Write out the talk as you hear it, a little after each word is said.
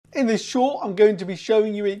this short, I'm going to be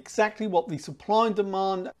showing you exactly what the supply and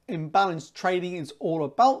demand imbalance trading is all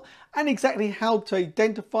about and exactly how to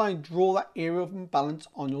identify and draw that area of imbalance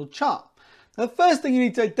on your chart. Now, the first thing you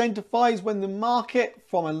need to identify is when the market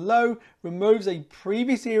from a low removes a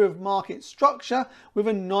previous area of market structure with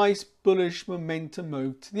a nice bullish momentum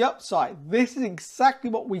move to the upside. This is exactly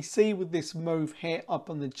what we see with this move here up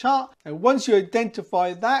on the chart. And once you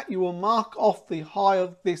identify that, you will mark off the high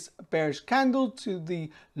of this bearish candle to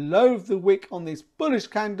the low of the wick on this bullish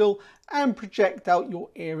candle and project out your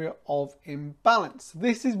area of imbalance.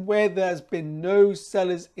 This is where there's been no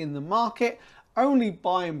sellers in the market, only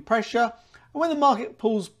buying pressure. And when the market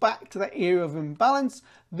pulls back to that area of imbalance,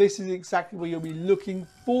 this is exactly where you'll be looking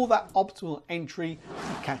for that optimal entry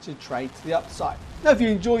to catch a trade to the upside. Now, if you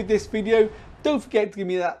enjoyed this video, don't forget to give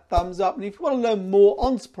me that thumbs up. And if you want to learn more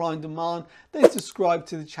on supply and demand, then subscribe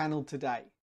to the channel today.